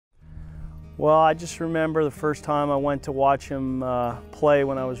Well, I just remember the first time I went to watch him play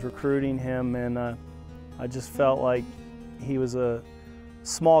when I was recruiting him, and I just felt like he was a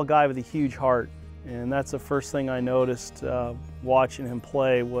small guy with a huge heart. And that's the first thing I noticed watching him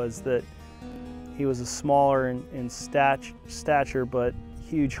play, was that he was a smaller in stature, but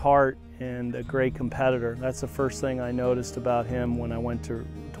huge heart and a great competitor. That's the first thing I noticed about him when I went to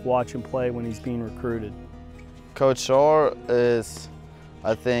watch him play when he's being recruited. Coach Shore is,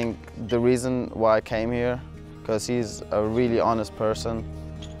 I think, the reason why I came here, because he's a really honest person.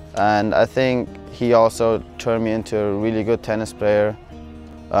 And I think he also turned me into a really good tennis player.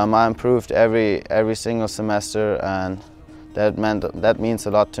 I improved every single semester, and that means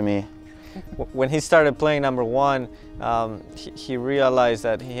a lot to me. When he started playing number one, he realized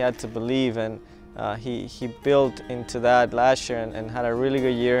that he had to believe, and he built into that last year and had a really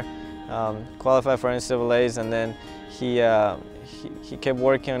good year. Qualified for NCAAs, and then he kept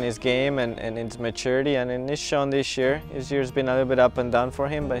working on his game and his maturity, and it's shown this year. His year's been a little bit up and down for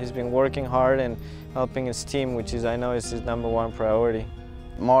him, but he's been working hard and helping his team, which I know is his #1 priority.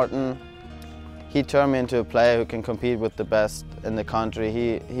 Martin, he turned me into a player who can compete with the best in the country.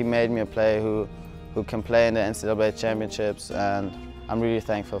 He made me a player who can play in the NCAA championships, and I'm really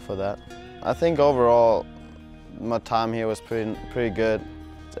thankful for that. I think overall my time here was pretty good.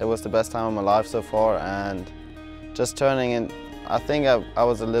 It was the best time of my life so far, and just turning in, I think I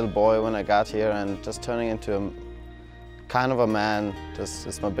was a little boy when I got here, and just turning into a kind of a man just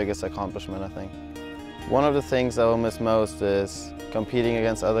is my biggest accomplishment, I think. One of the things I will miss most is competing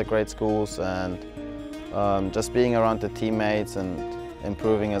against other great schools, and just being around the teammates and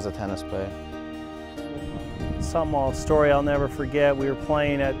improving as a tennis player. A story I'll never forget. We were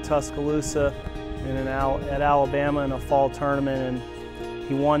playing at Tuscaloosa at Alabama in a fall tournament, and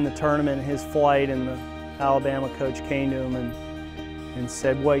he won the tournament in his flight, and the Alabama coach came to him and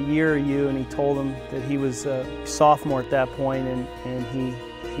said, "What year are you?" And he told him that he was a sophomore at that point, and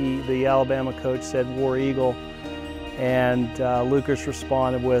the Alabama coach said, "War Eagle." And Lukas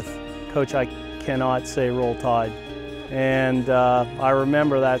responded with, "Coach, I cannot say Roll Tide." And I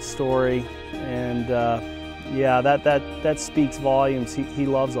remember that story, and yeah, that speaks volumes. He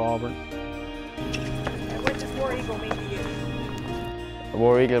loves Auburn. And what does War Eagle mean to you?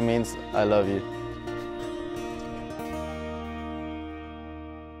 War Eagle means I love you.